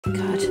The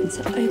curtains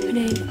are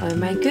opening. Oh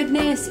my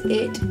goodness,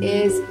 it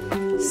is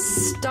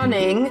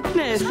stunning. Look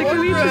what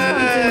we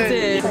just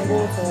did.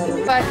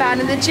 I found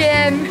in the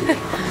gym,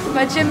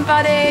 my gym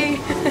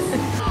buddy.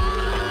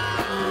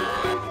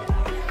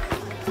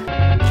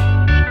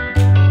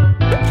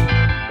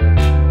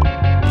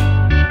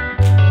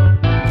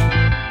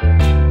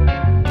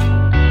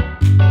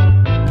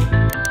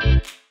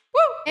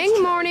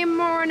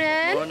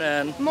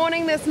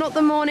 Morning, that's not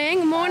the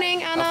morning.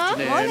 Morning, Anna.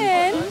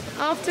 Afternoon.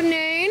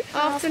 Morning.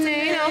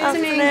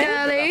 Afternoon,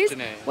 girlies.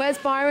 Where's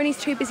Byron? He's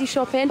too busy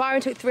shopping.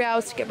 Byron took 3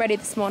 hours to get ready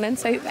this morning,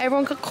 so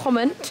everyone could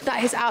comment that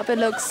his outfit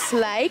looks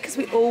slay, because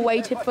we all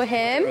waited for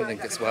him. I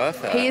think it's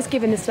worth it. He is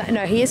giving the slay.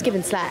 No, he is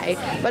giving slay.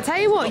 But tell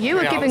you what, you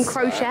were giving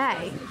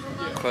crochet.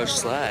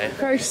 Crochet.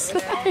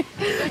 Crochet.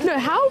 No,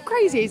 how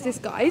crazy is this,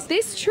 guys?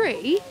 This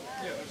tree,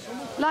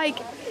 like,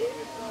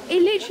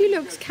 it literally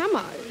looks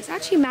camo. It's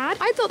actually mad.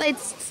 I thought they'd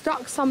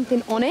stuck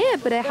something on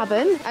it, but they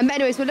haven't. But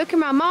anyways, we're looking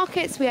around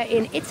markets. We are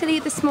in Italy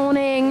this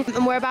morning,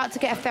 and we're about to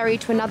get a ferry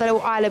to another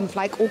little island with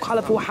like all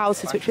colourful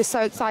houses, which we're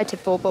so excited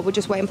for, but we're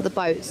just waiting for the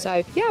boat.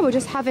 So yeah, we're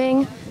just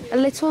having a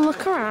little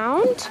look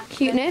around.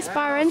 Cuteness.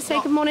 Byron, say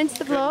good morning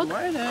to the vlog.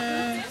 Good morning.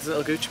 There's a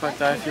little Gucci bag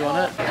there if you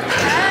want it.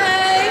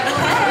 Hey!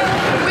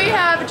 We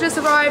have just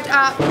arrived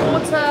at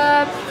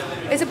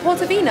Is it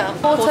Portavina?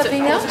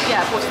 Portavina?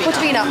 Yeah,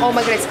 Portavina. Oh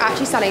my god, it's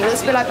actually stunning. It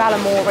looks a bit like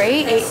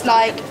Balamori. It's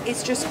like,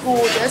 it's just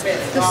gorgeous.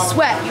 The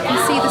sweat, you can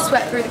see the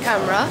sweat through the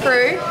camera.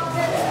 Through.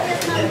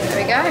 There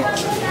we go.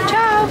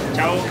 Ciao.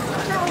 Ciao.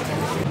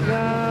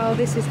 Wow,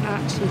 this is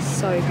actually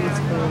so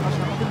beautiful.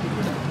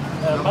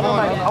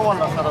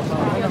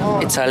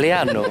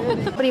 Italiano. I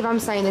can't believe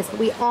I'm saying this, but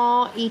we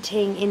are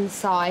eating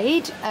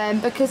inside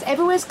because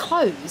everywhere's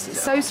closed.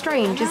 It's so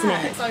strange, isn't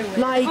it?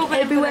 Like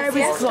everywhere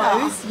is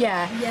closed.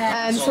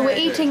 Yeah. So we're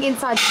eating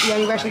inside the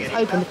only restaurant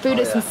that's open. The food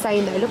is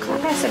insane though. Look at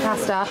that pesto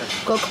pasta.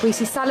 Got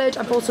caprese salad.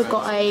 I've also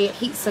got a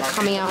pizza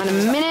coming out in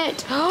a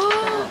minute.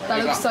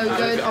 That looks so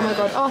good. Oh my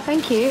god. Oh,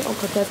 thank you. Oh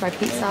god, there's my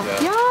pizza.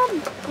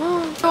 Yum.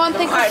 One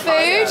thing for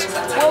food.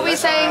 What are we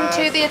saying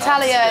to the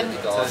Italian?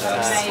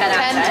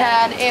 10.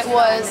 It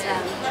was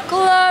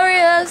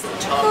glorious,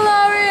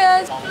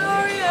 glorious,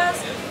 glorious,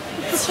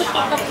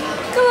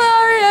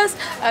 glorious.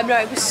 No,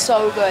 it was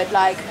so good.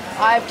 Like,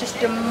 I've just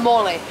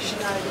demolished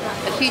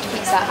a huge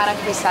pizza and a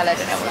caprese salad,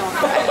 and it was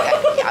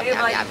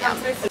yum.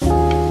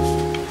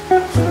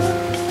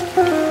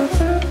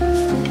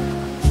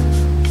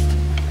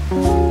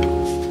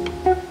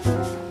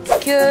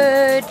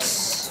 Good.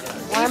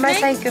 Why am I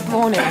saying good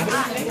morning?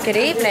 Good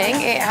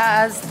evening. It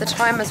has, the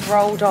time has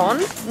rolled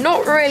on.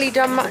 Not really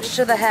done much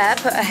to the hair,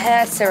 put a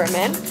hair serum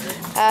in.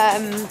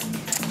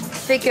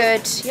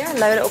 Figured, yeah,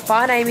 low little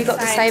fun. Amy got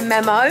the same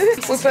memo.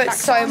 We put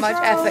so much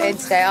effort in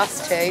today,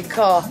 us two.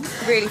 Cool.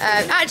 Really.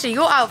 Actually,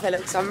 your outfit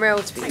looks unreal,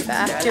 to be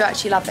fair. I do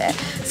actually love it.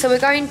 So we're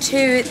going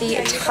to the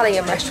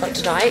Italian restaurant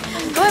tonight.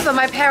 However,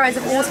 my parents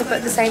have also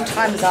put the same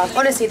time as us.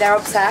 Honestly, they're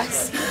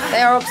obsessed.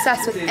 They are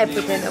obsessed with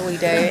everything that we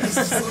do. It's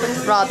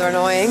just rather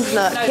annoying.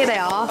 Look, here they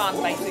are.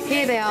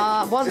 Here they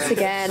are, once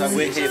again. So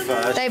we're here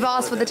first. They've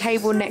asked for the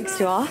table next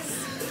to us.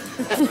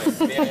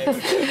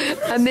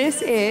 And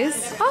this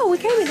is, oh, we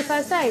came here the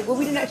first day. Well,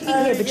 we didn't actually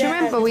eat here, but do you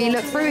remember we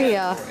looked through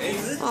here?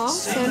 Oh,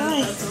 so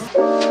nice.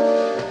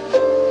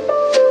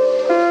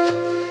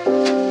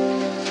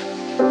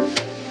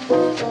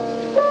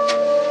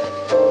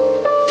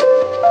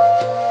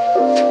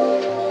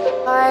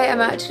 I am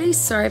actually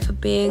sorry for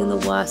being the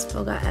worst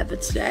vlogger ever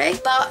today,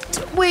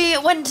 but we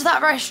went to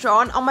that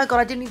restaurant. Oh my god,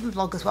 I didn't even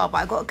vlog as well, but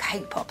I got a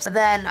cake pop. So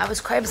then I was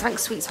craving something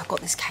sweet, so I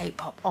got this cake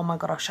pop. Oh my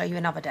god, I'll show you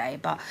another day.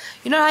 But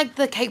you know, like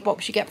the cake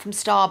pops you get from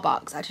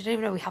Starbucks? I actually don't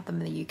even know we have them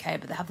in the UK,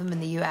 but they have them in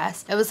the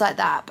US. It was like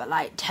that, but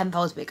like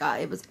 10-fold bigger.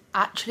 It was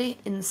actually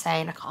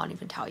insane. I can't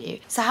even tell you.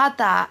 So I had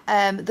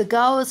that. The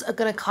girls are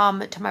gonna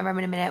come to my room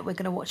in a minute. We're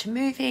gonna watch a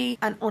movie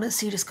and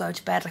honestly just go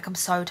to bed. Like, I'm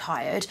so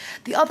tired.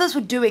 The others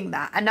were doing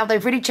that, and now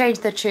they've really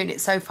changed their tune.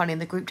 It's so funny in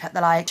the group chat.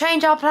 They're like,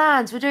 change our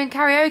plans. We're doing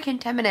karaoke in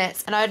 10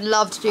 minutes. And I'd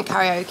love to do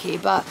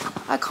karaoke, but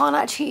I can't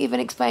actually even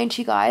explain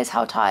to you guys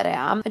how tired I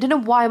am. I don't know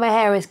why my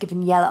hair is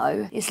giving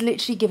yellow. It's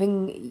literally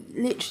giving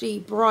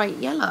bright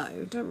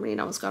yellow. Don't really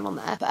know what's going on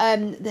there.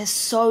 But there's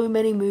so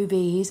many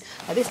movies.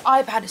 Like, this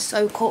iPad is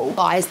so cool.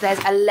 Guys, there's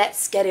a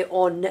let's get it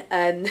on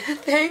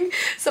thing.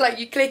 So like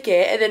you click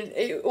it and then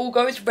it all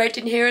goes red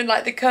in here and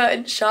like the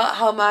curtain shut.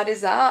 How mad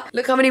is that?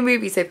 Look how many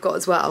movies they've got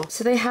as well.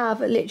 So they have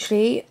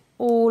literally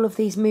all of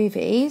these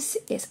movies.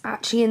 It's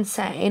actually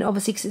insane,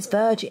 obviously because it's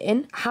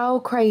Virgin. How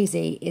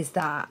crazy is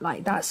that?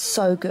 Like, that's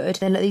so good.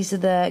 Then like, these are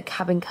the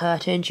cabin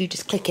curtains. You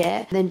just click it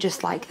and then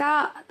just like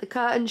that, the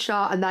curtain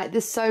shut, and like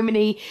there's so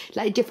many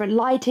like different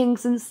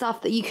lightings and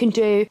stuff that you can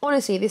do.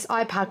 Honestly, this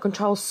iPad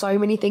controls so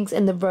many things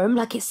in the room.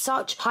 Like, it's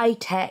such high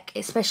tech,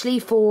 especially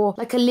for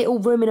like a little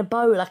room in a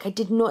boat. Like, I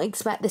did not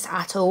expect this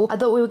at all. I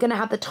thought we were gonna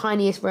have the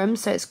tiniest room,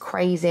 so it's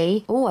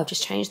crazy. Oh, I've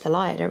just changed the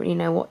light. I don't really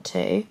know what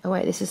to. Oh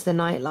wait, this is the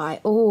night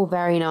light. Oh,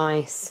 very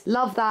nice.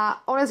 Love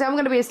that. Honestly, I'm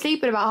going to be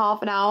asleep in about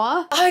half an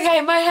hour.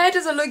 Okay, my hair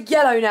doesn't look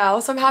yellow now,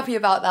 so I'm happy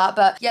about that.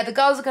 But yeah, the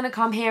girls are going to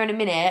come here in a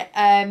minute.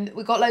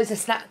 We've got loads of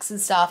snacks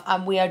and stuff,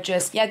 and we are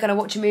just, yeah, going to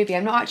watch a movie.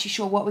 I'm not actually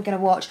sure what we're going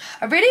to watch.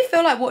 I really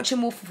feel like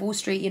watching Wolf of Wall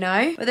Street, you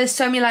know? But there's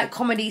so many like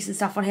comedies and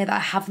stuff on here that I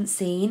haven't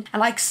seen. And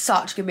like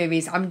such good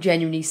movies. I'm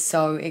genuinely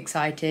so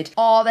excited.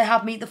 Oh, they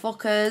have Meet the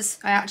Fockers.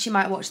 I actually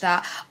might watch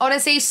that.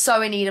 Honestly,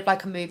 so in need of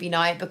like a movie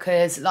night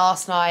because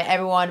last night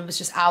everyone was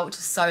just out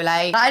just so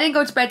late. I didn't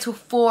go to bed till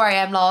 4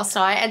 AM last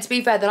night, and to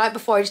be fair, the night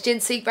before I just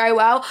didn't sleep very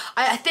well.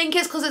 I think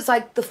it's because it's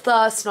like the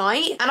first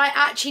night, and I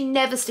actually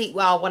never sleep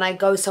well when I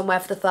go somewhere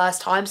for the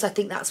first time, so I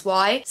think that's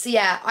why. So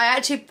yeah,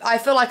 I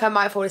feel like I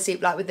might fall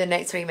asleep like within the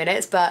next 3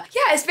 minutes, but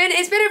yeah, it's been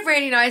a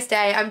really nice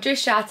day. I'm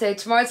just shattered.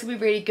 Tomorrow's gonna be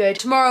really good.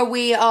 Tomorrow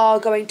we are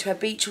going to a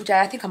beach all day.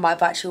 I think I might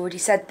have actually already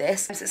said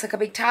this. So it's like a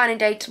big tanning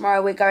day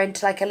tomorrow. We're going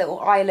to like a little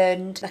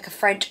island, like a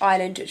French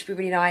island, which will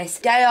be really nice.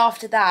 Day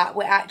after that,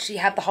 we actually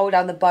have the whole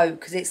down the boat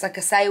because it's like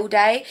a sail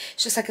day.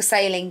 It's just like a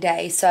sailing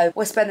day. So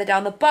we'll spend the day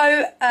on the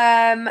boat,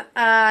 and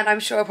I'm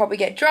sure I'll probably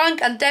get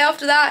drunk. And the day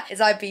after that is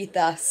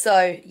Ibiza.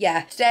 So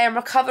yeah, today I'm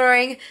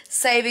recovering,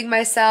 saving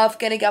myself,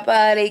 gonna get up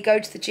early, go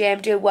to the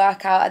gym, do a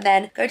workout, and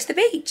then go to the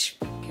beach.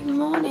 Good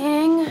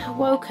morning.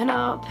 Woken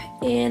up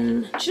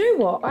in, do you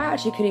know what? I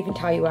actually couldn't even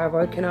tell you where I've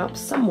woken up.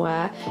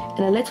 Somewhere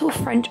in a little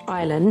French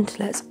island.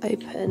 Let's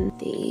open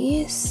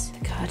these.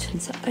 The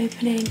curtains are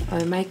opening.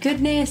 Oh my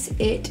goodness,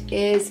 it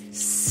is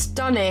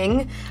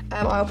stunning.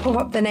 I'll pop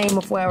up the name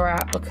of where we're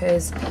at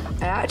because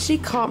I actually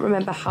can't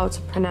remember how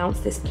to pronounce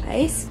this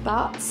place,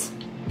 but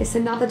it's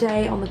another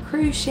day on the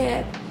cruise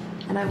ship.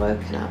 And I've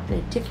woken up in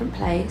a different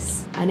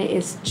place and it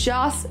is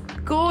just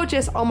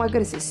gorgeous. Oh my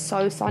goodness, it's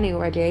so sunny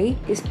already.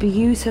 It's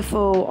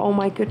beautiful, oh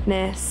my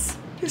goodness.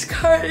 It's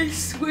currently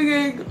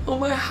swinging on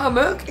my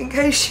hammock in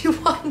case you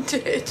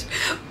wondered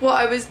what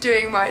I was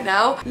doing right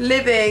now.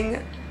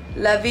 Living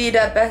La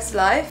Vida Best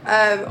Life.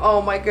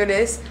 Oh my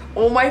goodness.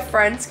 All my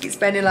friends keep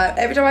spending like,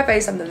 every time I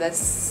face something they're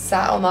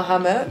sat on the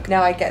hammock.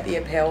 Now I get the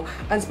appeal.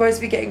 I'm supposed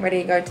to be getting ready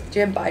and going to the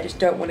gym, but I just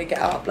don't want to get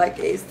up. Like,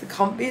 it's the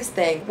comfiest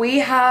thing. We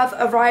have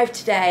arrived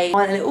today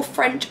on a little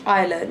French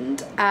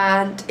island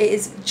and it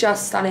is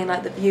just stunning.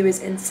 Like, the view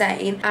is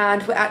insane.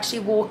 And we're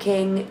actually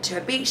walking to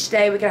a beach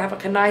today. We're gonna have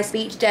like a nice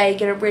beach day.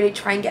 Gonna really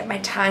try and get my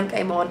tan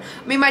game on.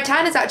 I mean, my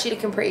tan is actually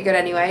looking pretty good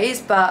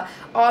anyways, but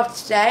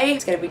after today,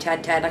 it's gonna be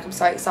 10-10. Like, I'm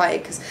so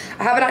excited because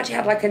I haven't actually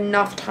had like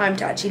enough time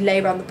to actually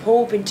lay around the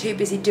pool. Been too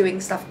busy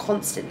doing stuff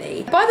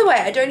constantly. By the way,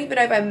 I don't even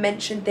know if I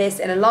mentioned this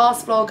in a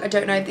last vlog. I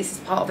don't know if this is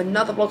part of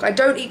another vlog. I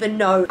don't even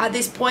know. At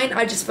this point,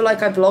 I just feel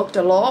like I vlogged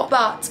a lot.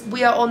 But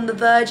we are on the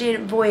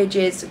Virgin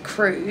Voyages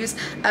cruise.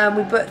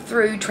 We booked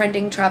through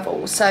Trending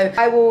Travel. So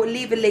I will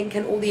leave a link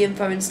and all the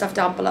info and stuff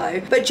down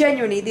below. But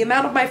genuinely, the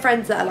amount of my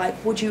friends that are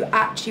like, would you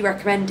actually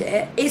recommend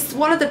it? It's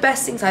one of the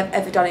best things I've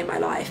ever done in my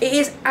life. It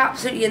is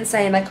absolutely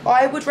insane. Like,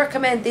 I would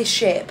recommend this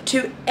ship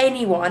to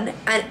anyone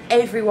and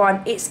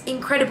everyone. It's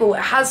incredible.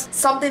 It has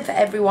something for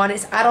everyone.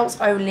 It's adults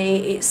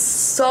only. It's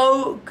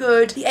so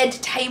good. The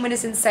entertainment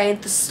is insane.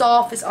 The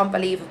staff is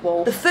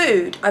unbelievable. The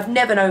food, I've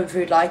never known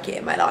food like it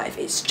in my life.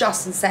 It's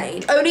just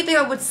insane. Only thing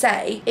I would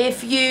say,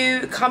 if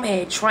you come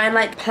here, try and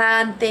like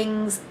plan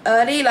things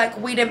early.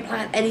 Like, we didn't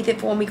plan anything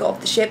for when we got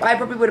off the ship. I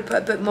probably would have put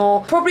a bit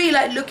more, probably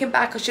like looking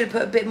back, I should have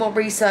put a bit more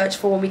research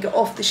for when we got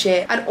off the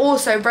ship. And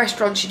also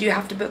restaurants, you do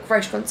have to book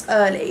restaurants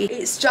early.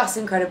 It's just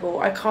incredible.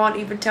 I can't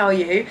even tell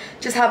you.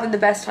 Just having the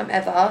best time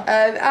ever.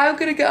 I'm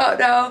gonna get up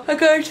now. I'm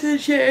going to the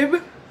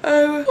gym.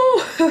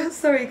 Oh,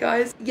 sorry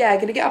guys. Yeah,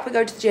 gonna get up and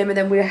go to the gym, and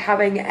then we're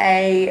having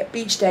a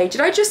beach day.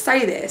 Did I just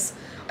say this?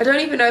 I don't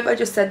even know if I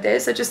just said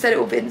this. I just said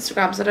it with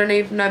Instagram, so I don't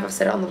even know if I've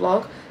said it on the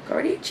vlog. Got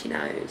really itchy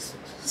nose.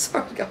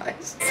 Sorry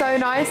guys. So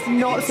nice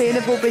not seeing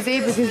the pool busy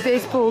because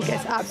this pool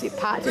gets absolutely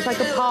packed. It's like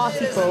a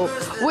party pool,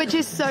 which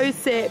is so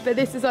sick, but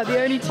this is like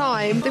the only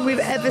time that we've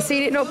ever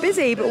seen it not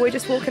busy. But we're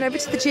just walking over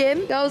to the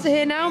gym. Girls are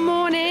here now,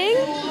 morning.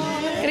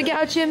 Gonna get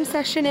our gym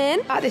session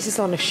in. This is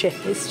on a ship.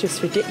 It's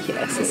just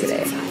ridiculous, isn't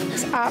it?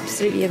 It's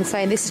absolutely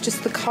insane. This is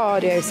just the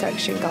cardio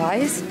section,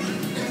 guys.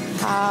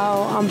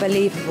 How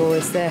unbelievable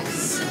is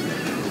this?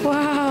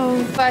 Wow.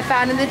 I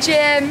found in the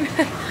gym.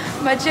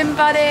 My gym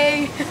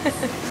buddy.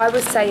 I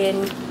was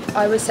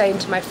saying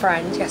to my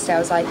friend yesterday, I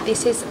was like,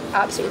 this is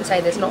absolutely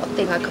insane. There's not a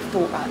thing I could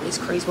fault about this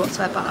cruise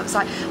whatsoever. I was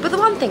like, but the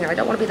one thing, I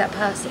don't want to be that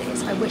person,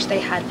 is I wish they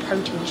had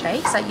protein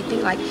shakes. Like, you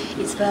think like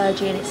it's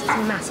Virgin, it's this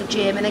massive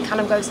gym, and then kind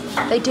of goes,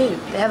 they do.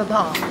 They have a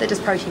bar that does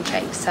protein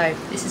shakes. So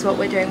this is what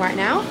we're doing right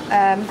now.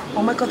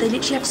 Oh my God, they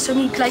literally have so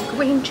many like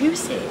green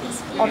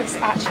juices. Oh, this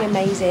is actually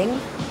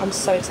amazing. I'm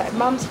so excited.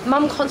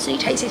 Mum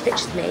constantly takes these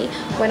pictures of me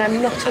when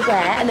I'm not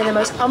aware, and they're the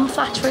most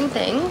unflattering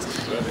things.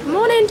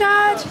 Morning,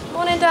 Dad.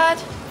 Morning,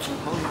 Dad.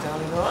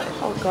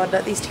 Oh God,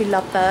 look, these two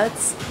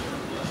lovebirds.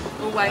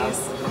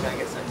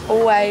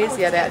 Always.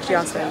 Yeah, they actually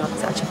are so in love.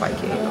 It's actually quite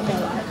cute.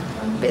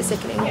 A bit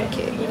sickening, but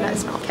cute. No,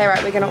 it's not. Okay,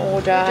 right, we're gonna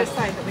order. I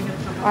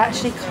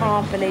actually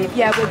can't believe.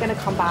 Yeah, we're gonna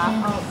come back.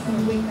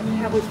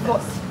 We've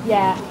got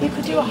Yeah, you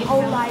could do a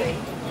whole like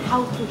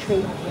health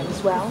retreat here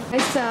as well.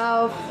 I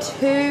myself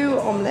 2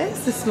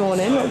 omelettes this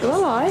morning, not gonna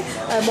lie.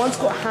 One's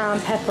got ham,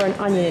 pepper and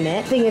onion in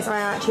it. Thing is, I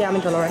actually am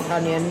intolerant to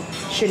onion.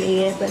 Shouldn't eat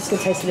it, but it's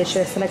gonna taste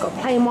delicious. And I got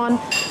a plain one,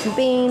 some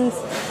beans,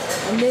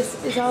 and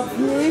this is our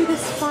view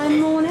this fine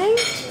morning.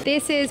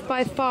 This is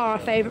by far our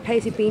favourite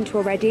place we've been to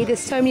already. There's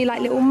so many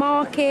like little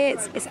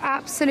markets. It's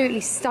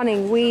absolutely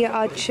stunning. We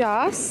are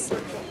just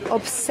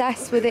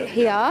obsessed with it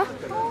here.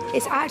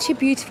 It's actually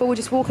beautiful. We're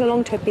just walking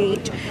along to a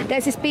beach.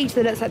 There's this beach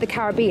that looks like the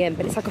Caribbean,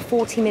 but it's like a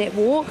 40-minute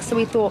walk. So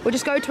we thought we'll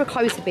just go to a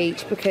closer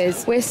beach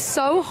because we're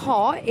so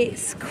hot.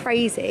 It's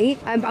crazy.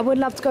 I would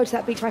love to go to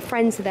that beach. My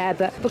friends are there,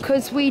 but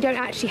because we don't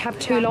actually have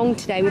too long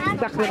today, we'll be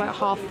back on about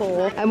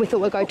 4:30, and we thought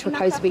we'll go to a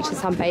closer beach to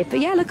sunbathe. But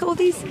yeah, look at all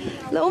these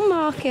little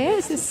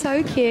markets. It's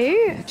so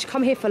cute. Should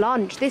come here for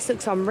lunch. This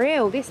looks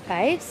unreal, this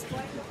place.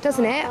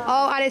 Doesn't it?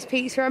 Oh, and it's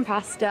pizza and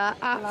pasta.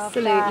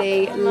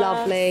 Absolutely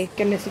lovely.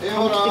 Goodness, we've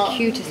come to the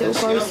cutest little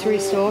grocery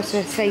store, so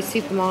I say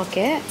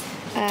supermarket,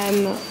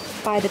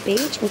 by the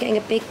beach. I'm getting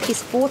a big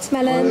piece of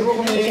watermelon.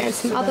 We're getting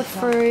some other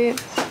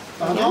fruit.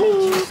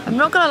 Yummy. I'm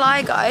not gonna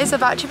lie, guys.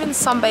 I've actually been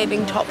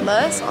sunbathing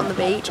topless on the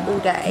beach all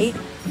day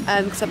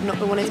because I've not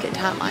been wanting to get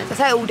tan lines. I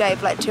say all day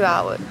for like 2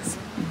 hours.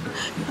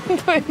 I'm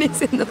throwing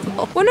this in the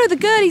vlog. Well, no, the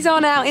girlies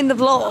aren't out in the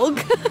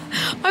vlog.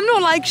 I'm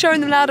not like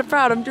showing them loud and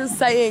proud. I'm just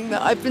saying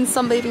that I've been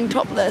sunbathing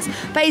topless.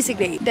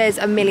 Basically, there's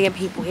a million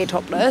people here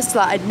topless.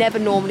 Like, I never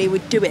normally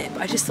would do it,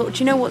 but I just thought, do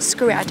you know what?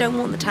 Screw it. I don't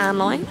want the tan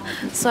line.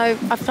 So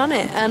I've done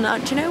it. And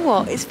do you know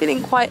what? It's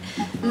feeling quite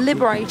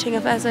liberating,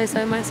 if I say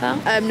so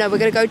myself. No, we're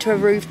going to go to a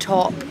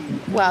rooftop.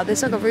 Well,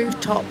 there's like a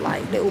rooftop,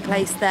 like, little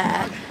place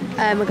there.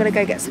 We're gonna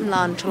go get some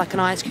lunch or like an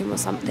ice cream or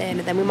something,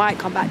 and then we might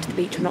come back to the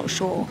beach, we're not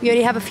sure. We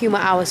only have a few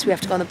more hours, so we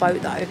have to go on the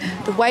boat though.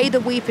 The way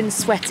that we've been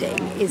sweating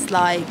is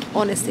like,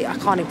 honestly, I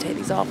can't even take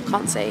these off,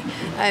 can't see,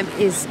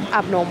 is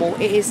abnormal.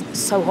 It is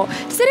so hot.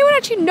 Does anyone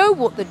actually know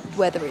what the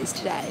weather is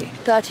today?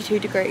 32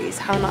 degrees,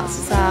 how nuts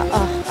is that?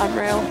 Oh,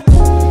 unreal.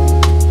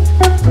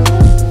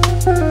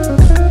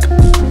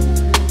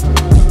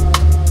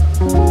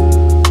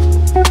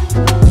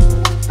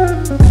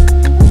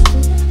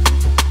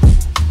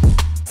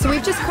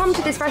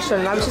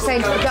 Restaurant, and I was just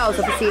saying to the girls,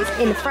 obviously it's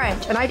in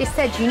French, and I just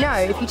said, you know,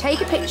 if you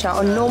take a picture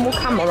on normal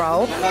camera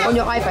roll on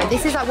your iPhone,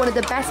 this is like one of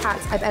the best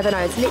hacks I've ever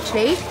known. It's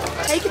literally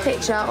take a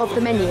picture of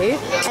the menu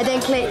and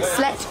then click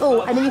select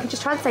all, and then you can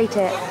just translate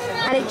it,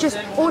 and it just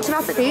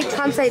automatically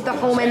translates the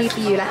whole menu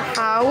for you. Like,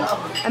 how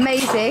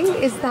amazing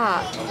is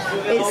that?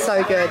 It's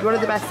so good. One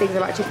of the best things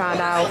I've actually found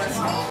out.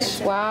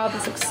 Wow,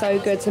 this looks so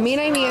good. So me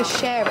and Amy are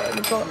sharing.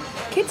 We've got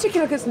kids are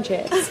gonna some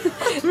chips.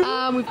 We've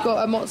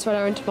got a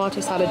mozzarella and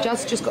tomato salad.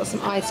 Just got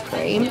some ice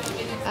cream.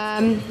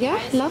 Yeah,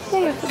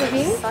 lovely. I've got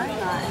you. So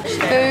nice.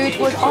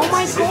 Food was, oh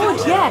my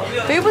god, yeah.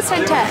 Food was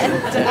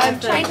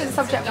 10-10. Changing the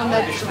subject from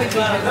the food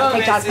to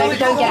hey Jasmine,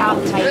 don't get out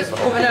of the table.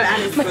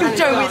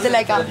 Don't with the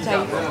leg out of the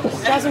table.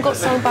 Jasmine got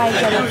stung by a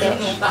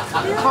jellyfish. I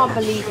can't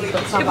believe you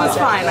got stung by a jellyfish. It was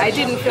fine. I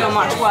didn't feel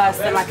much worse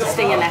than like a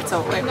stinger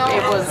nettle.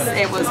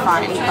 It was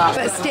fine.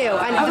 But still,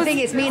 and the thing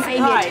is, me and Amy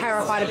are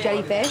terrified of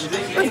jellyfish.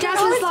 And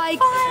Jasmine's like,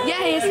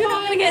 yeah, it's fine. You're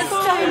not gonna get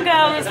stung,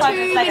 girl. It's like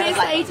 2 minutes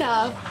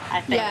later. I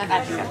think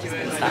I've just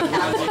been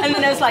stung. And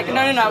then I was like,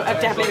 no,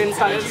 I've definitely been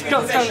stung. It's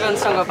got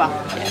stronger, but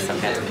yes, I'm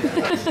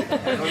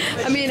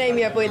good. I mean,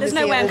 Amy avoided the sea.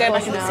 There's no way I'm going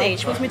back in the sea.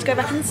 She wants me to go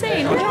back in the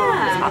sea. No,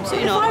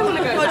 absolutely not. I want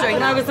to go back.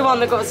 And I was the one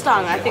that got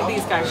stung. I think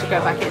these guys should go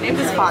back in. It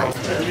was fine.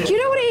 Do you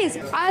know what it is?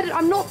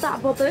 I'm not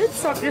that bothered,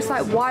 so I'm just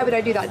like, why would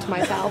I do that to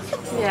myself?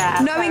 Yeah.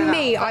 Knowing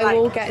me, I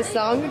will get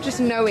stung. Just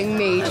knowing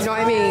me, do you know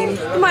what I mean?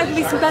 There might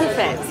be some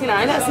benefits, you know.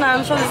 Let us know.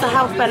 I'm sure there's a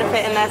health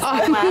benefit in there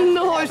somewhere. I'm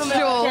not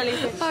sure.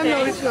 I'm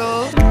not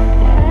sure.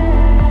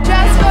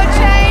 Just got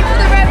changed for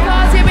the red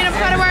party. I mean, I'm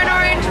kind of wearing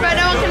orange, but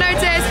no one can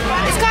notice.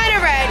 It's kind of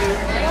red.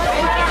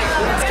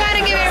 It's kind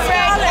of giving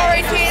red,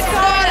 orangey. It's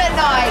scarlet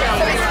night,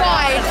 so it's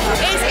fine.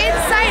 It's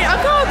insane. I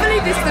can't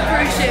believe this is the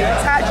cruise ship.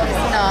 It's actually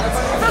nuts.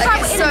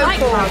 Like, it's so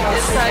cool.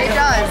 It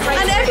does.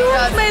 And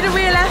everyone's made a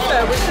real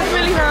effort, which is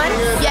really nice.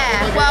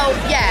 Yeah, well,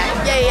 yeah.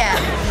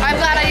 I'm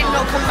glad I did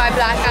not come in my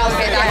black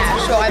outfit,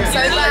 that's for sure. I'm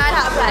so glad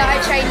that I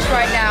changed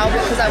right now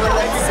because I would have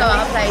looked so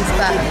out of place.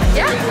 But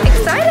yeah,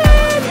 excited.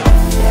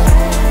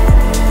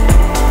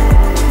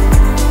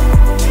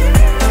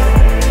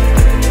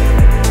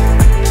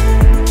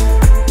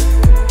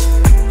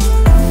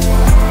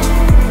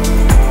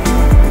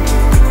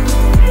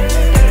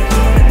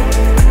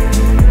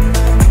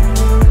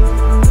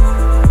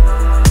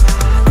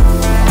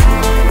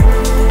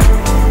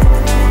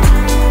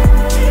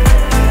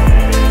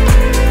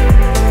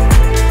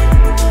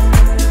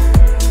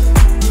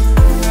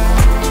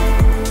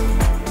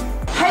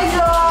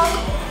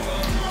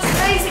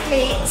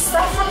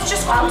 Saffron's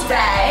just gone to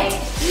bed.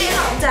 Little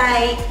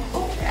update.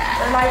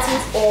 The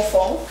lighting's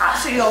awful.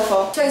 Absolutely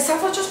awful. So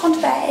Saffron's just gone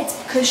to bed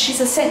because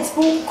she's a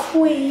sensible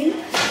queen.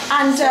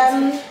 And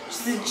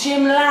she's a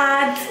gym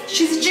lad.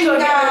 She's a gym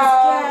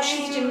girl.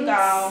 She's a gym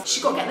girl.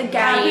 She's got to get the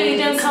game. Really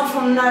don't come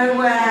from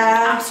nowhere.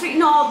 Absolutely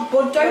not.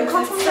 But don't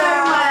come from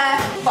nowhere.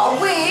 But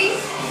we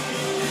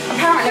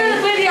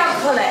Apparently, we're the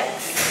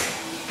alcoholics.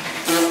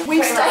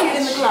 We've stayed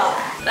in the club.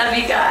 Love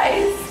you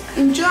guys.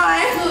 Enjoy.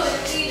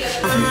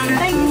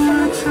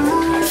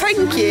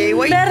 Thank you.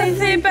 Wait,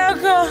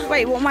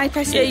 Wait, what am I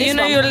pressing? yeah, you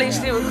know you're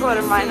literally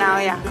recording right now,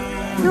 yeah.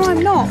 No,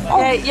 I'm not. Oh.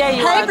 Yeah,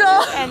 you Hey, are.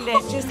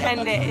 vlog. Just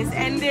end it. It's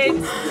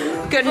ended.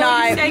 Good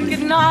night. Say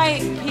good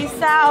night.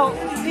 Peace out.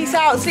 Peace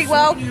out. Sleep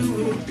well.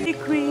 The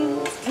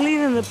queen's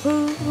cleaning the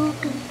pool.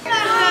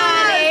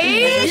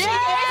 Yes,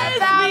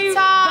 about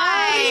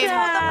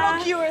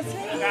time. You were asleep.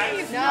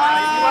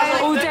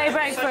 All day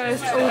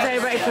breakfast. All day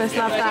breakfast.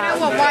 Love that.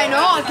 Well, why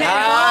not? Get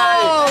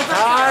involved.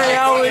 Hi,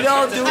 how we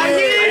all doing? Are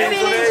you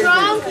feeling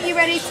drunk? Are you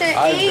ready to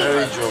I'm eat?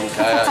 very drunk, I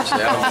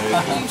actually am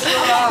very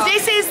drunk.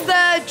 This is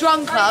the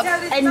drunk club.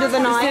 End of the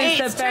night.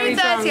 It's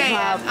 2:30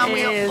 a.m. and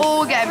we're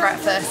all getting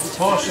breakfast.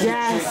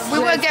 Yes. We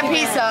won't get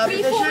pizza.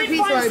 There's no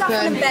pizza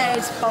open.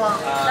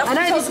 I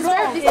know this is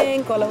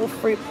great. Got a little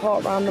fruit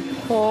pot around the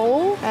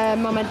pool.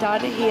 Mum and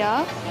Dad are here.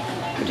 I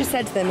just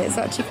said to them it's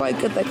actually quite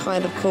good they're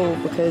kind of cool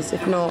because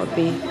if not it'd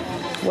be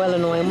well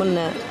annoying, wouldn't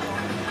it?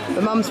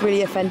 But Mum's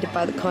really offended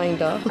by the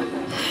kinda.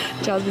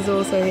 Jasmine's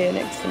also here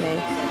next to me.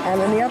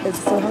 And the others are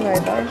still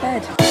hungover in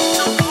bed.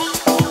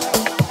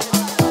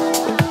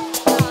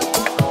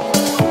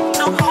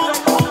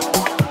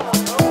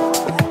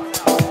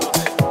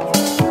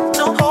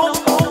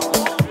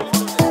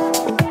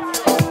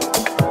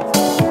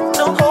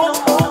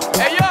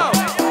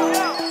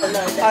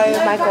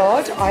 Oh my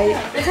god, I'm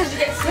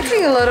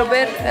looking a little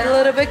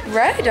bit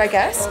red, I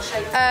guess.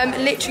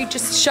 Literally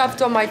just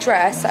shoved on my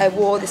dress I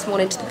wore this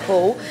morning to the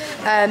pool.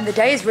 The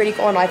day is really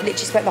gone. I've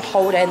literally spent the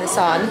whole day in the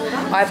sun.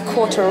 I've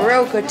caught a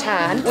real good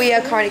tan. We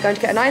are currently going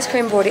to get an ice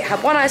cream. I've already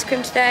had one ice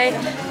cream today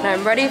and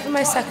I'm ready for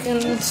my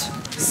second.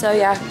 So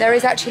yeah, there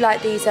is actually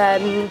like these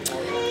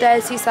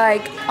there's these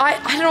like, I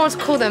don't know what to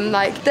call them,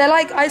 like, they're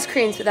like ice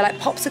creams, but they're like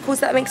popsicles,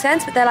 if that makes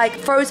sense, but they're like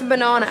frozen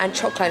banana and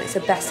chocolate. It's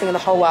the best thing in the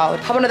whole world.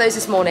 I had one of those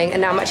this morning,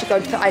 and now I'm actually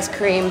going to the ice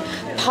cream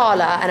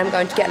parlour, and I'm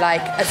going to get like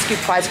a scoop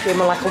of ice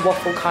cream on like a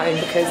waffle cone,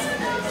 because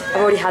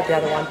I've already had the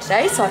other one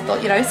today, so I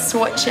thought, you know,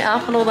 swatch it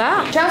up and all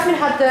that. Jasmine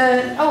had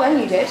the, oh, and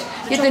you did.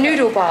 You had the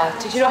noodle bar.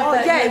 Did you not have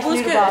the Yeah, it was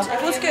noodle good. bar?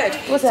 It was good.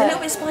 Was It's it? a little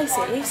bit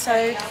spicy,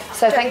 so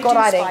Thank God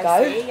I didn't go.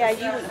 Yeah,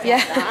 you wouldn't Yeah.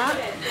 have that.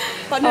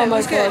 But no, Oh it my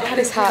was good. god,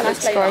 this hat looks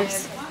flavour.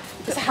 gross.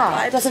 This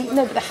hat doesn't,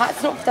 no, but the hat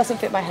doesn't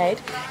fit my head.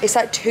 It's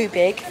like too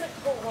big. Do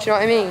you know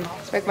what I mean?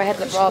 It's making my head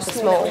look rather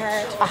small.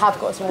 I have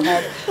got a small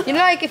head. You know,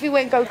 like if we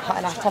went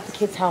go-karting, I have to have the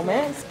kids'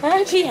 helmets. I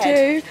actually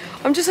do.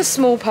 I'm just a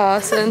small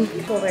person.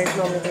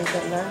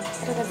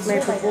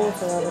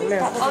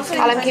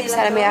 Callum keeps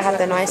telling me I have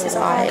the nicest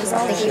eyes.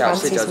 I think he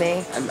fancies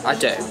me. I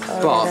do,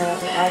 but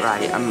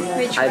right,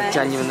 I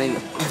genuinely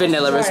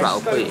vanilla as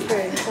well, please.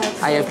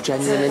 I have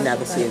genuinely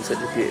never seen such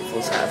a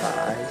beautiful set of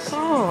eyes.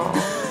 Oh.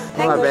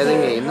 No, I really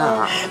mean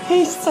that.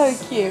 He's so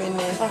cute in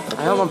this. I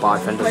hope my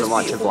boyfriend doesn't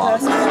watch a vlog.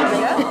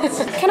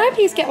 Can I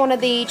please get one of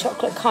the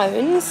chocolate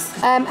cones?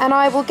 And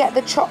I will get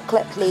the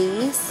chocolate,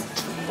 please.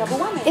 Double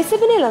whammy. Is the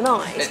vanilla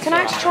nice? Can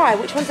I actually try?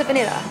 Which one's the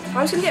vanilla?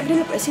 I was going to get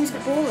vanilla, but it seems a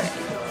bit boring.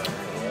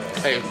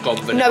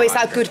 No, it's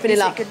like good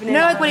vanilla. No,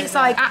 like when it's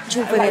like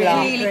actual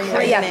vanilla. really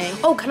But yeah.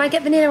 Oh, can I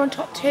get vanilla on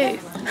top too?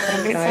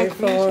 Go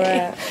for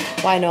it.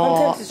 Why not? I'm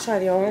tempted to try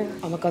the orange.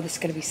 Oh my god, this is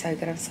going to be so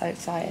good. I'm so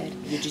excited.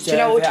 You deserve Do you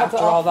know what it after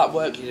chocolate all that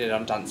work you did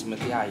on Dancing with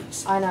the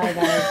Ice. I know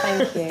though,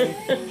 thank you.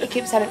 He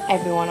keeps telling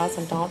everyone else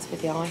I'm dancing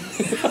with the eyes.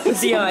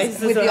 With the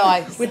eyes. With the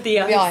eyes. With the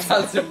eyes.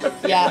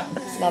 Yeah,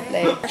 it's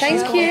lovely.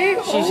 Thank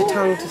you. Use your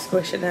tongue to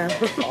squish it now.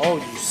 Oh,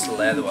 you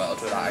slay the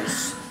world with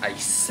ice.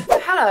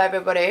 Hello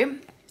everybody.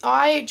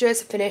 I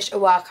just finished a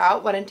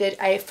workout when I did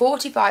a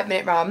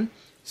 45-minute run.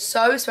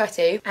 So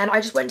sweaty, and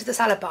I just went to the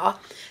salad bar.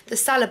 The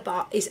salad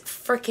bar is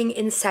freaking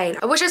insane.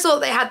 I wish I thought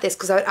they had this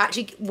because I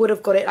actually would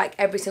have got it like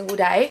every single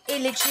day.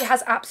 It literally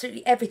has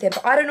absolutely everything,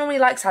 but I don't normally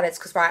like salads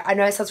because, right, I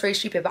know it sounds very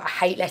stupid, but I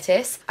hate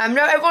lettuce.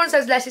 No, everyone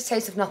says lettuce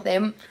tastes of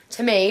nothing.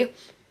 To me,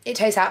 it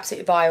tastes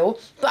absolutely vile,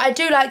 but I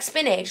do like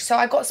spinach, so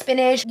I got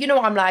spinach. You know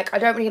what I'm like, I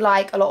don't really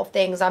like a lot of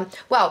things.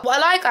 Well,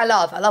 what I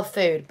love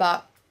food,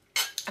 but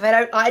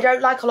I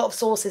don't like a lot of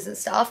sauces and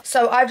stuff,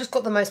 so I've just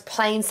got the most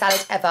plain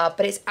salad ever,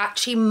 but it's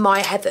actually my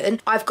heaven.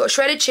 I've got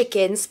shredded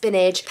chicken,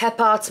 spinach,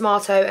 pepper,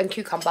 tomato and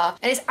cucumber,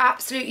 and it's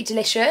absolutely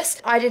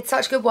delicious. I did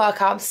such a good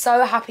workout. I'm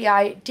so happy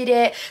I did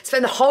it.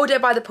 Spent the whole day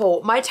by the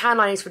pool. My tan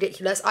line is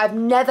ridiculous. I've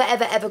never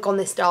ever gone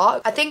this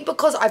dark. I think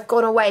because I've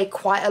gone away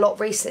quite a lot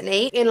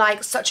recently in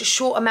like such a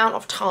short amount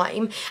of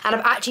time, and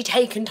I've actually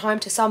taken time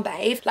to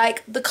sunbathe,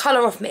 like the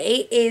colour of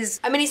me is,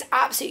 I mean, it's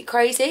absolutely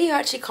crazy. You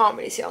actually can't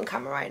really see it on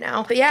camera right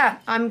now, but yeah,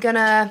 I'm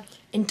gonna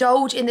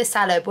indulge in this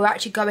salad. We're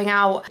actually going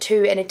out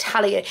to an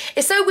Italian.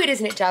 It's so weird,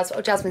 isn't it, Jazz?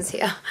 Oh, Jasmine's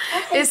here.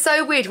 It's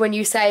so weird when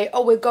you say,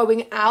 oh, we're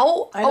going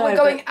out. We're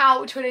going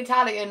out to an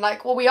Italian.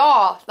 Like, well, we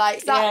are. Like,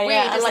 it's that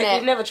weird, isn't it?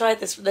 We've never tried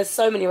this. There's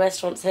so many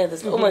restaurants here.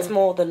 There's almost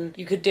more than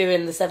you could do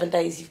in the 7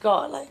 days you've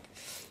got. Like,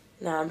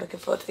 no, I'm looking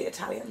forward to the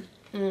Italian.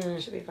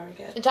 It should be very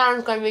good.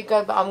 Italian's going to be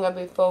good, but I'm going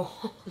to be full.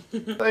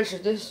 But this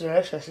is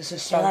delicious. This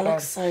is so good. That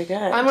looks so good.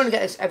 I'm going to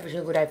get this every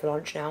single day for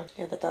lunch now.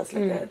 Yeah, that does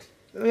look good.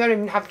 We don't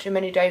even have too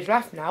many days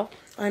left now.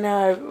 I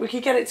know. We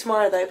could get it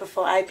tomorrow though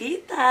before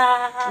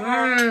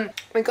Ibiza.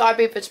 We got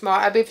Ibiza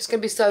tomorrow. Ibiza's going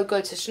to be so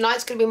good. So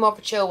tonight's going to be more of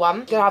a chill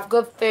one. We're going to have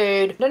good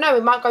food. No, we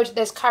might go to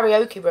this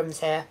karaoke rooms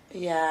here.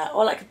 Yeah,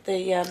 or like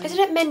the... Isn't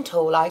it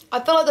mental? Like, I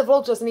feel like the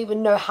vlog doesn't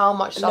even know how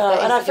much stuff there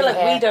is and I to feel do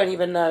like here. we don't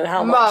even know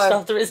how much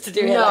stuff there is to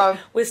do here. No. Like,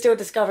 we're still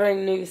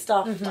discovering new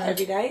stuff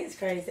every day. It's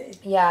crazy.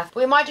 Yeah,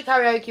 we might do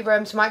karaoke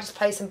rooms. We might just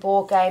play some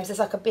board games. There's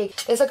like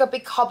a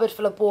big cupboard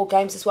full of board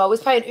games as well. We was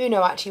playing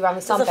Uno actually around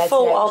the sunbed. There's a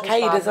full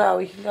arcade as well.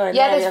 We can go in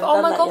there. There's,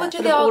 oh my god, we'll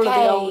do the arcade.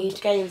 All of the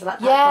old games like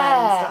Pac-Man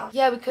and stuff.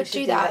 Yeah, we could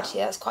do that actually.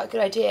 That's quite a good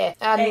idea.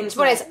 To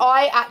be honest,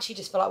 I actually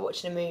just feel like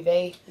watching a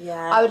movie.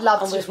 Yeah, I would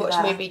love to just watch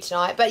a movie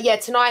tonight. But yeah,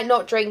 tonight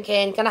not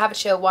drinking, gonna have a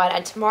chill one,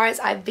 and tomorrow it's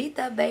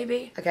Ibiza,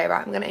 baby. Okay,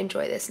 right, I'm gonna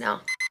enjoy this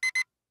now.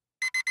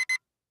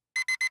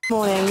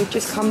 Morning, we've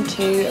just come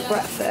to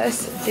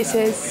breakfast. This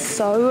is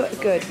so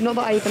good. Not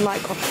that I even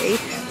like coffee,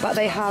 but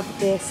they have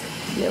this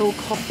little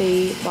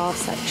coffee bar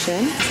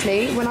section.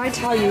 Honestly, when I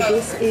tell you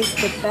this is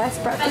the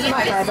best breakfast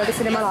I've ever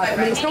seen in my life. I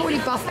mean, it's not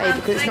really buffet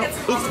because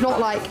it's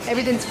not like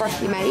everything's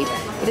freshly made,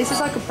 but this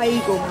is like a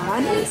bagel,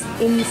 man. It's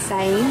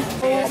insane.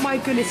 Oh my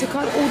goodness, look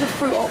at all the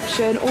fruit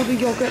option, all the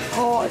yogurt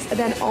parts, and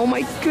then oh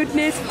my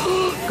goodness,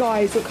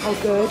 guys, look how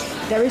good.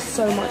 There is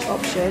so much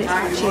option. It's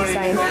actually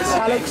insane.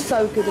 That looks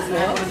so good, doesn't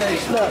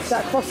it? Look,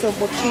 that croissant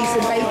with cheese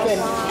and bacon.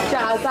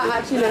 Jazz, that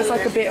actually looks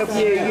like a bit of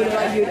you. You look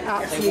like you'd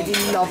absolutely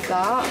love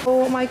that.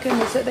 Oh my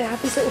goodness. So they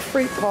have these little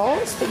fruit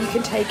pots that you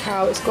can take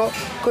out. It's got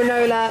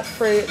granola,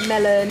 fruit,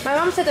 melon. My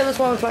mum said there was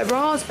one with like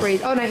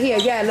raspberries. Oh no, here,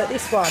 yeah, look,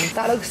 this one.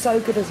 That looks so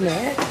good, doesn't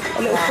it?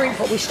 A little fruit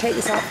pot. We should take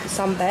this out for the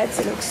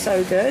sunbeds. It looks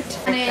so good.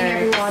 And then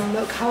everyone,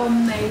 look how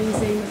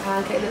amazing the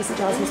pancake looks that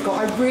Jasmine's got.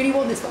 I really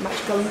want this, but I'm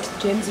actually going to the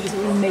gym, so it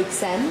doesn't really make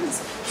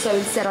sense. So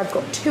instead I've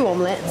got 2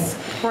 omelettes,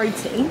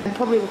 protein, and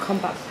probably will come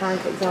back to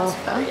pancakes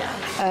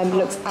after.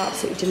 Looks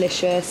absolutely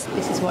delicious.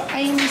 This is what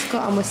Amy's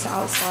got, and we're sat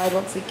outside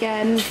once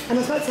again. And I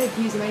was about to say the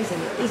view's amazing.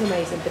 It is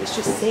amazing, but it's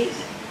just sick.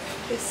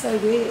 It's so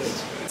weird.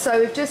 So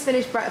we've just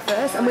finished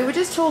breakfast, and we were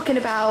just talking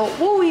about,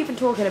 what were we even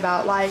talking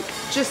about? Like,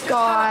 just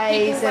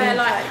guys people and...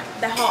 wear, like,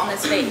 their heart on their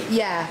sleeve.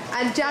 Yeah,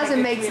 and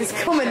Jasmine makes this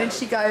comment and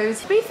she goes,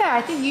 to be fair,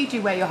 I think you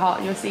do wear your heart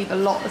on your sleeve a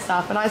lot of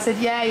stuff. And I said,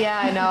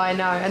 yeah, I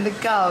know. And the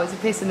girls are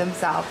pissing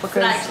themselves because...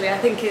 But actually, I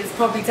think it's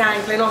probably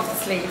dangling off the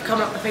sleeve,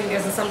 coming up the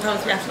fingers, and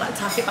sometimes we have to like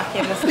tuck it back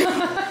in the sleeve.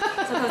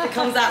 Sometimes it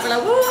comes out, we're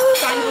like, woo,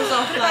 dangles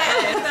off.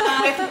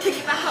 Like, we have to pick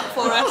it back up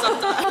for us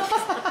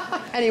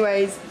sometimes.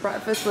 Anyways,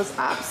 breakfast was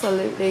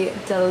absolutely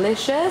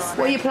delicious.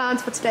 What are your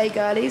plans for today,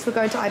 girlies? We're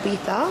going to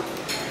Ibiza.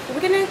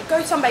 We're going to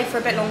go sunbathe for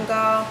a bit longer,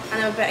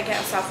 and then we better get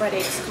ourselves ready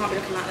because we can't be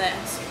looking like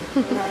this.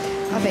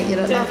 I think you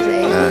look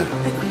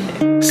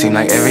lovely. Seem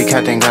like every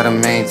captain gotta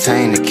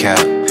maintain the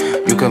cap.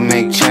 You could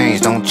make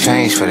change, don't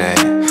change for that.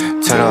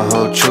 Tell the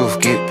whole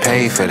truth, get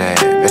paid for that.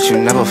 Bet you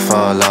never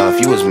fall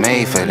off, you was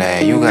made for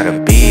that. You gotta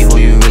be who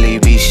you really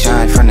be,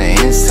 shine from the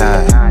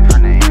inside.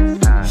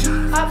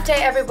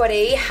 Update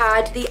everybody,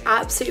 had the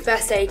absolute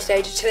best day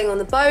today, just chilling on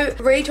the boat.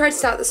 Really tried to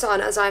stay out the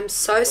sun as I'm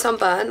so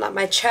sunburned, like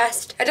my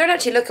chest, I don't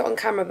actually look it on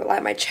camera, but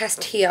like my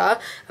chest here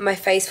and my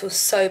face feels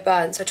so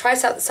burnt. So I tried to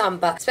stay out the sun,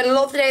 but spent a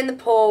lot of the day in the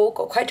pool,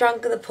 got quite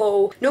drunk in the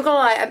pool. Not gonna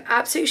lie, I'm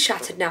absolutely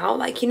shattered now.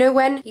 Like, you know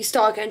when you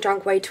start getting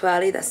drunk way too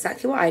early? That's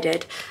exactly what I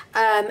did.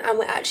 And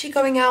we're actually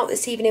going out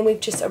this evening. We've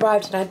just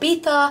arrived in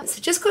Ibiza,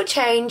 so just got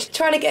changed,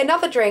 trying to get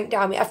another drink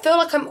down me. I feel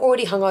like I'm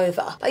already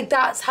hungover. Like,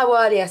 that's how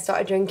early I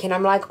started drinking.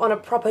 I'm like on a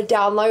proper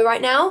down low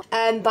right now.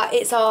 But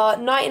it's our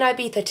night in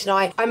Ibiza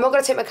tonight. I'm not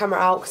gonna take my camera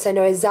out because I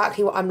know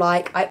exactly what I'm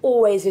like. I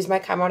always lose my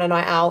camera on a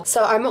night out.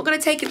 So I'm not gonna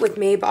take it with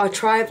me, but I'll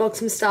try and vlog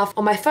some stuff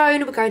on my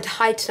phone. We're going to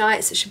hide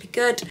tonight, so it should be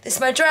good. This is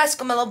my dress,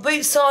 got my little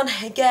boots on.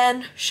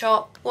 Again,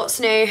 shop, what's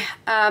new?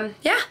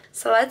 Yeah,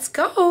 so let's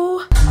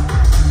go.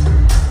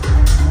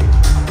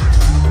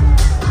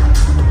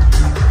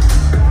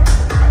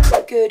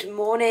 Good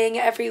morning,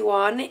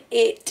 everyone.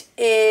 It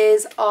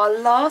is our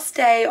last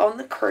day on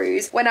the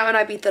cruise. Went out in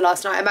Ibiza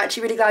last night. I'm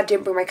actually really glad I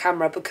didn't bring my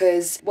camera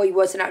because, well, you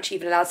wasn't actually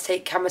even allowed to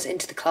take cameras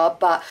into the club.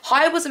 But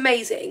High was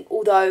amazing,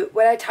 although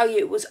when I tell you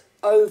it was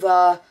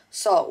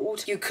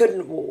oversold, you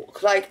couldn't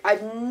walk. Like,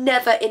 I've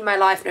never in my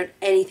life known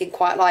anything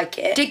quite like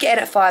it. Did get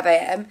in at 5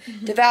 AM,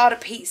 devoured a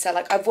pizza.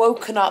 Like, I've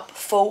woken up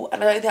full,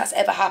 and I don't think that's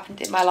ever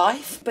happened in my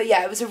life. But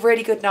yeah, it was a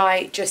really good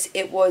night. Just,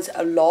 it was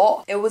a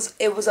lot. It was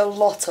a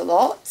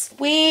lot.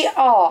 We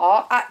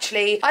are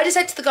actually, I just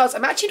said to the girls,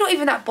 I'm actually not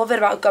even that bothered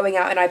about going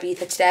out in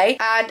Ibiza today.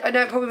 And I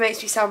know it probably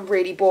makes me sound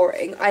really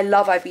boring. I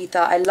love Ibiza,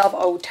 I love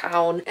Old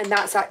Town, and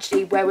that's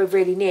actually where we're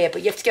really near,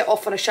 but you have to get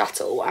off on a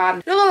shuttle,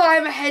 and not gonna lie,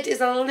 my head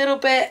is a little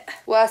bit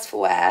worse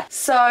for wear.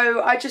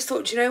 So I just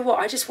thought, you know what,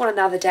 I just want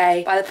another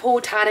day by the pool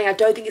tanning. I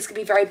don't think it's gonna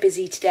be very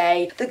busy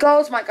today. The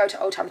girls might go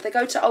to Old Town. If they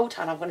go to Old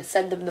Town, I'm gonna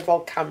send them the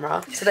vlog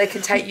camera so they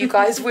can take you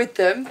guys with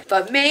them.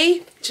 But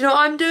me, do you know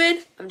what I'm doing?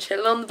 I'm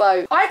chilling on the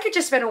boat. I could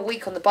just spend a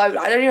week on the boat.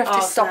 I don't even have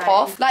to stop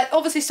off. Like,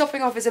 obviously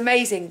stopping off is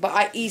amazing, but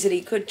I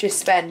easily could just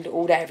spend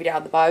all day every day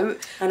on the boat.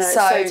 I know, it's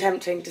so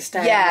tempting to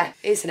stay. Yeah,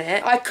 isn't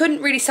it? I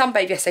couldn't really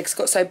sunbathe yesterday because I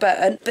got so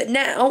burnt, but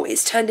now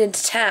it's turned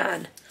into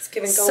tan.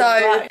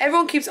 So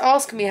everyone keeps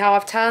asking me how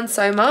I've tanned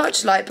so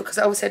much, like, because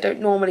obviously I don't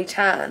normally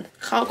tan.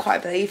 Can't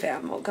quite believe it,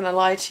 I'm not gonna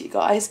lie to you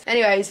guys.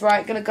 Anyways,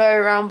 right, gonna go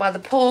around by the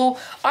pool.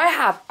 I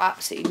have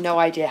absolutely no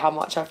idea how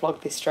much I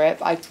vlogged this trip.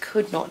 I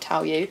could not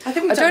tell you. I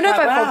don't know if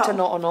I vlogged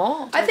or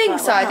not. I think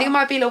so. I think it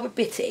might be a little bit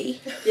bitty.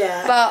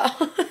 Yeah.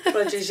 But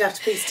apologies, you have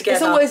to piece together.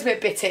 It's always a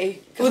bit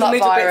bitty. All the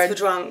middle bits were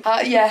drunk.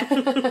 Yeah.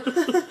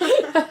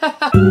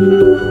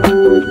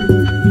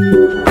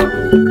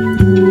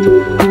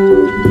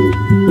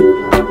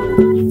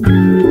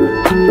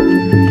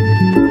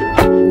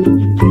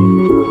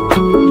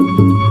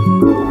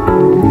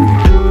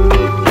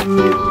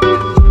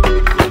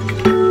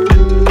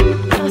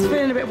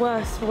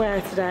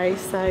 Today,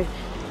 so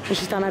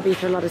she's done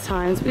Ibiza a lot of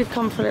times. We've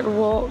come for a little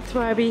walk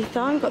through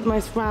Ibiza and got the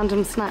most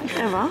random snack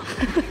ever.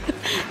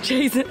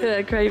 Cheese,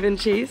 Craven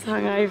cheese,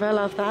 hungover,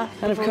 love that.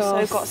 And of course,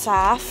 also got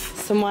Saff,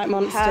 some white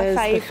monsters. her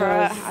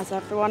favourite, as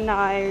everyone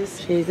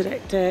knows. She's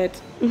addicted.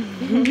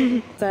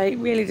 So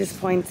really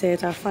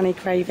disappointed. Our funny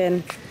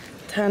Craven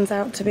turns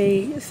out to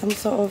be some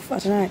sort of, I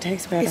don't know, it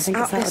tastes weird. I think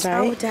it's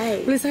out of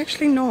date. Well, it's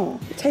actually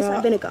not. It tastes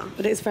like vinegar.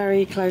 But it's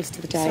very close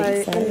to the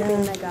date. So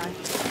vinegar.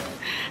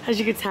 As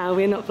you can tell,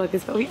 we're not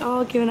vloggers, but we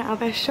are giving it our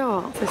best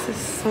shot. This is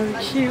so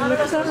cute. Look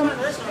at that one.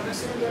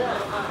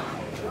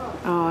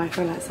 Oh, I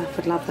feel like Seth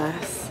would love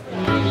this.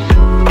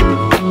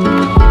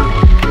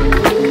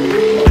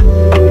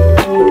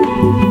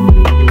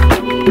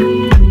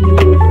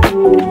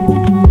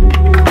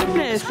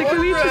 Yes, look what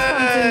we've just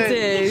bumped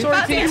into.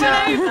 Sorry, teacher.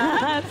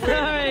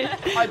 Sorry.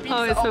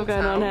 Oh, it's all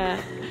going on here.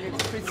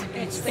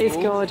 It's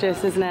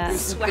gorgeous, isn't it?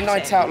 The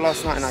night out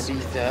last night in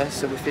Ibiza,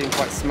 so we're feeling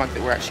quite smug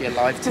that we're actually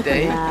alive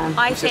today. Yeah.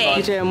 I think,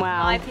 you're doing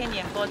well. my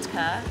opinion,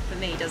 vodka, for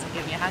me, doesn't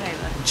give me a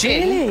hangover.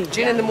 Gin? Really?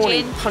 Gin in the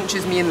morning Gin.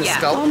 punches me in the Yeah.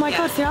 skull. Oh my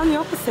god, so I'm the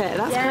opposite.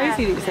 That's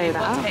crazy that you say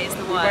that. Vodka is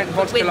the We went one.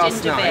 vodka With last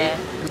ginger night beer.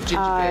 with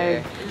ginger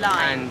beer,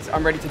 Lime. and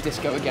I'm ready to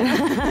disco again.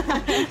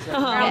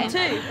 Round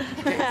two.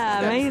 Yeah,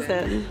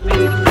 amazing.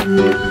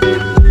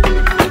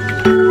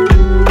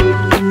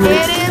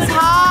 It is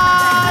hot!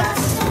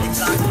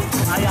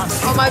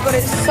 Oh my god,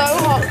 it's so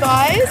hot,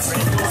 guys.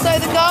 So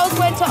the girls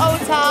went to Old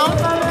Town.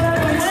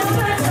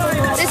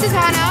 This is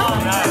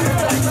Hannah.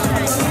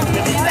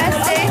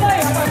 Bestie.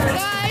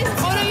 Guys,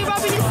 oh no, you're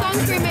rubbing your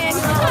sunscreen in.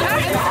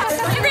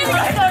 You really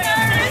got so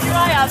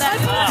bad. I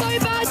feel so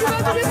bad, you're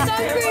rubbing your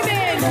sunscreen in.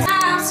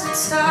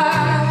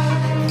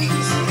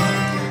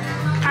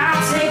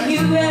 I'll take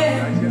you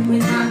in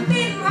with my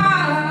big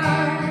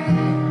heart.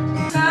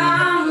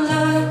 Found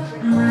love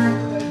my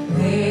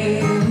way.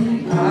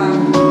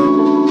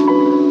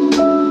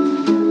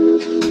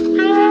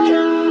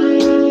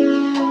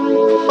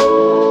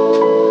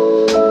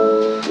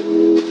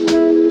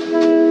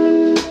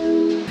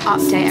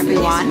 Update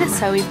everyone,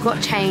 so we've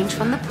got change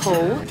from the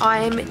pool.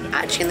 I'm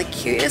actually in the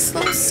cutest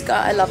little skirt,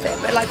 I love it,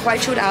 but like quite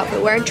chilled out,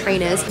 but wearing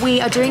trainers.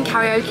 We are doing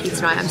karaoke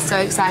tonight, I'm so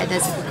excited.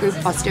 There's a group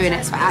of us doing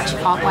it, so I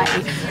actually can't wait.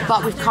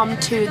 But we've come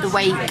to the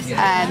Wake,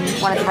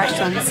 one of the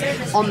restaurants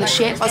on the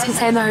ship. I was gonna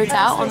say in the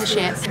hotel, on the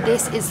ship.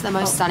 This is the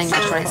most stunning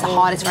restaurant, it's the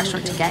hardest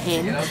restaurant to get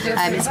in.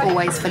 It's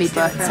always fully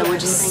booked, so we're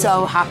just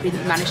so happy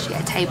that we managed to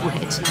get a table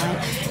here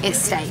tonight. It's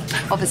steak,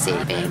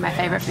 obviously being my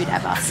favourite food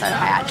ever, so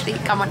I actually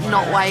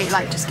cannot wait,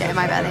 like just get in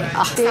my belly.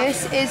 Oh,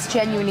 this is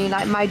genuinely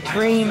like my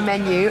dream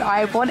menu.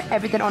 I want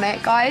everything on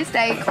it, guys.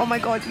 Steak, oh my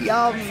god,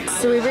 yum.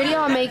 So we really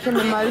are making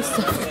the most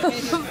of the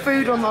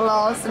food on the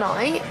last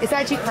night. It's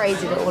actually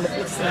crazy that all of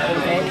this is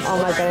included. Oh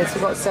my goodness,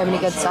 we've got so many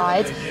good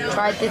sides.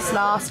 Tried this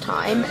last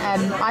time.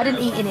 I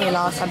didn't eat in here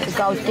last time, but the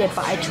girls did,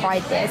 but I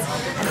tried this.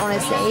 And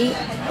honestly,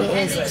 it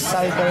is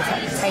so good.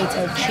 It's like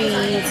potato,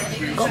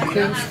 cheese, got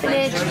cream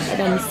spinach, and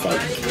then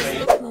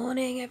steak. Good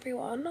morning,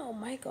 everyone. Oh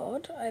my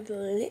god, I've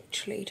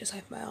literally just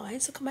opened my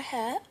eyes. Look at my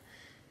hair.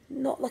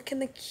 Not looking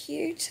the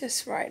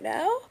cutest right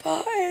now,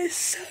 but it's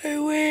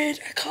so weird.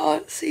 I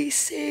can't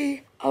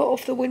see. Out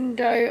of the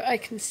window, I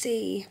can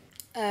see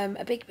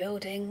a big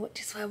building,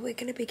 which is where we're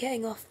going to be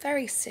getting off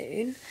very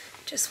soon.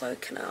 Just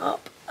woken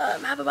up,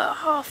 have about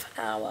half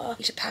an hour.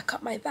 Need to pack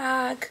up my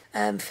bag,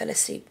 fell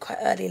asleep quite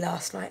early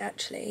last night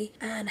actually,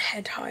 and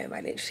head home.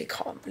 I literally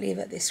can't believe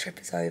that this trip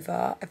is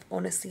over. I've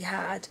honestly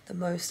had the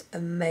most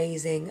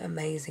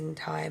amazing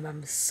time.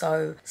 I'm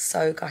so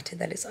gutted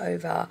that it's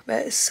over.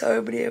 Met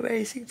so many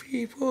amazing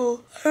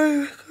people.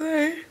 Oh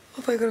great.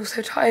 Oh my god, I'm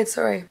so tired,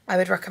 sorry. I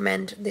would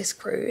recommend this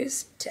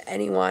cruise to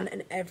anyone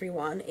and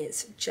everyone.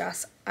 It's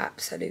just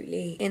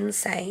absolutely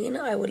insane.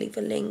 I will leave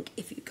a link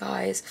if you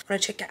guys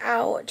want to check it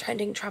out.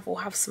 Trending Travel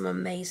have some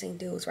amazing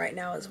deals right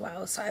now as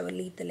well, so I will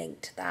leave the link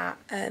to that.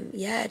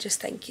 Yeah,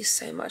 just thank you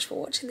so much for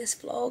watching this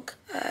vlog.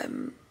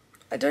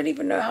 I don't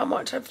even know how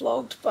much I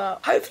vlogged,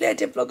 but hopefully I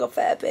did vlog a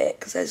fair bit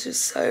because there's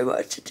just so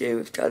much to do.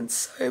 We've done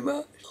so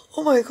much.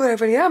 Oh my god, I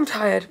really am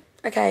tired.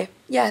 Okay,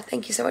 yeah,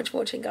 thank you so much for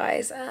watching,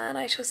 guys, and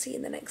I shall see you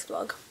in the next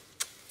vlog.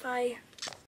 Bye.